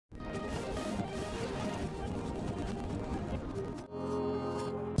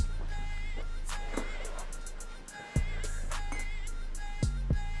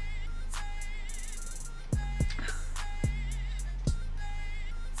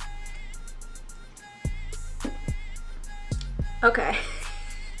Okay.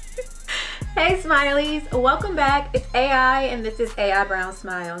 Hey Smileys, welcome back. It's AI and this is AI Brown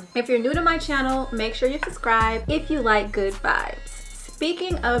Smile. If you're new to my channel, make sure you subscribe if you like good vibes.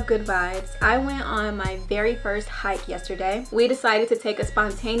 Speaking of good vibes, I went on my very first hike yesterday. We decided to take a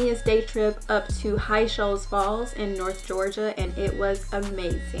spontaneous day trip up to High Shoals Falls in North Georgia, and it was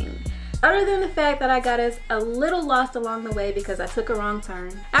amazing. Other than the fact that I got us a little lost along the way because I took a wrong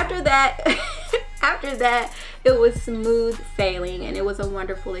turn. After that, it was smooth sailing and it was a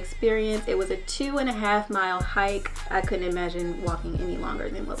wonderful experience. It was a 2.5 mile hike. I couldn't imagine walking any longer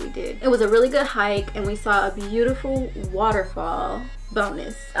than what we did. It was a really good hike and we saw a beautiful waterfall.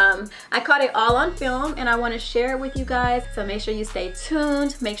 Bonus. I caught it all on film and I want to share it with you guys. So make sure you stay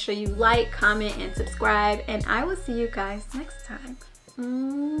tuned. Make sure you like, comment, and subscribe. And I will see you guys next time.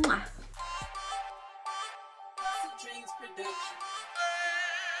 Mmmmwah.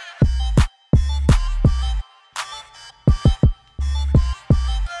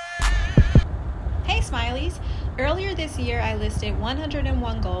 Hey Smileys! Earlier this year I listed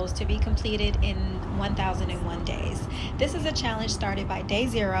 101 goals to be completed in 1001 days. This is a challenge started by Day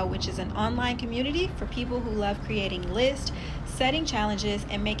Zero, which is an online community for people who love creating lists, setting challenges,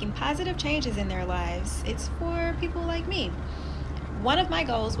 and making positive changes in their lives. It's for people like me. One of my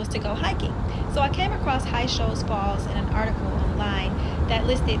goals was to go hiking. So I came across High Shoals Falls in an article online that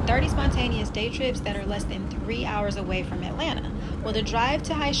listed 30 spontaneous day trips that are less than 3 hours away from Atlanta. Well, the drive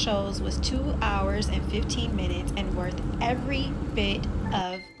to High Shoals was 2 hours and 15 minutes and worth every bit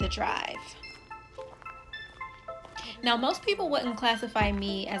of the drive. Now, most people wouldn't classify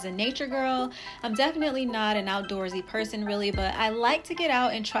me as a nature girl. I'm definitely not an outdoorsy person really, but I like to get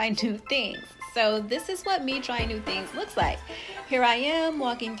out and try new things. So this is what me trying new things looks like. Here I am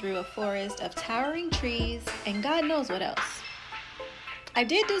walking through a forest of towering trees and God knows what else. I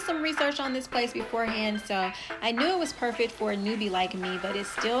did do some research on this place beforehand, so I knew it was perfect for a newbie like me, but it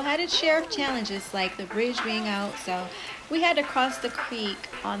still had its share of challenges like the bridge being out, so we had to cross the creek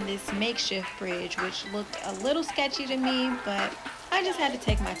on this makeshift bridge, which looked a little sketchy to me, but I just had to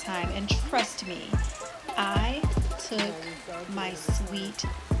take my time, and trust me, I took my sweet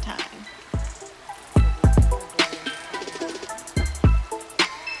time.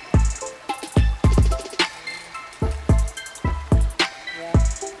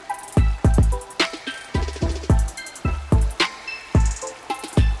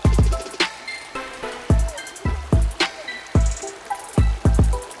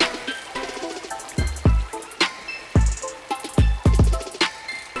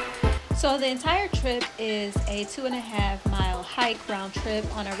 So the entire trip is a 2.5 mile hike round trip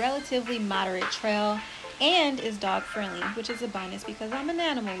on a relatively moderate trail and is dog friendly, which is a bonus because I'm an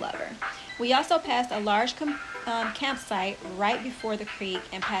animal lover. We also passed a large campsite right before the creek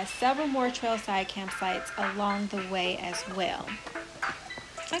and passed several more trailside campsites along the way as well.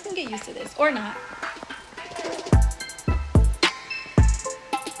 I can get used to this, or not.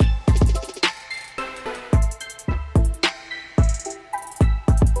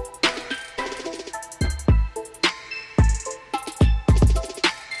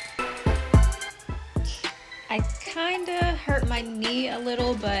 I kinda hurt my knee a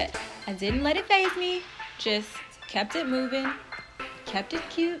little, but I didn't let it faze me. Just kept it moving, kept it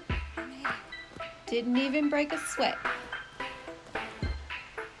cute, didn't even break a sweat.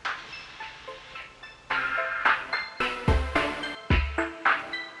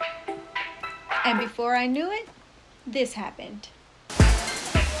 And before I knew it, this happened.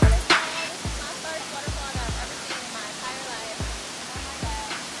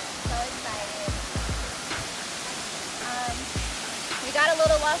 We got a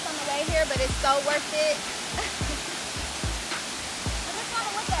little lost on the way here, but it's so worth it. I just want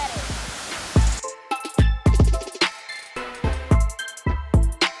to look at it.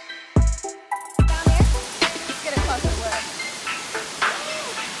 Down there? Let's get a closer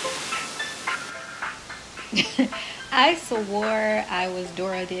look. I swore I was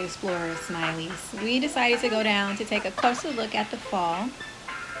Dora the Explorer, Smileys. We decided to go down to take a closer look at the fall,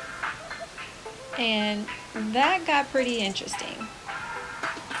 and that got pretty interesting.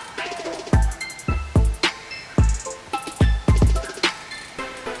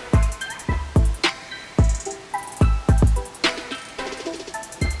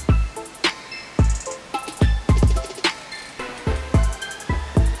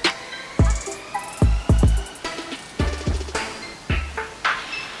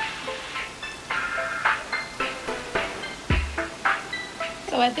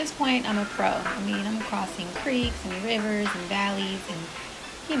 So at this point, I'm a pro. I mean, I'm crossing creeks and rivers and valleys and,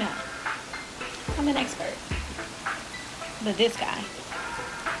 you know, I'm an expert. But this guy.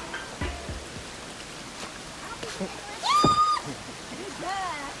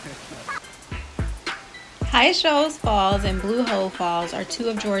 High Shoals Falls and Blue Hole Falls are two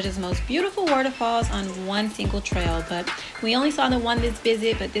of Georgia's most beautiful waterfalls on one single trail, but we only saw the one this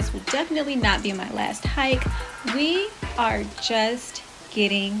visit, but this will definitely not be my last hike. We are just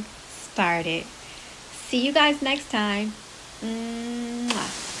getting started. See you guys next time.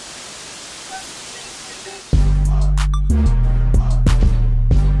 Mmmmwah.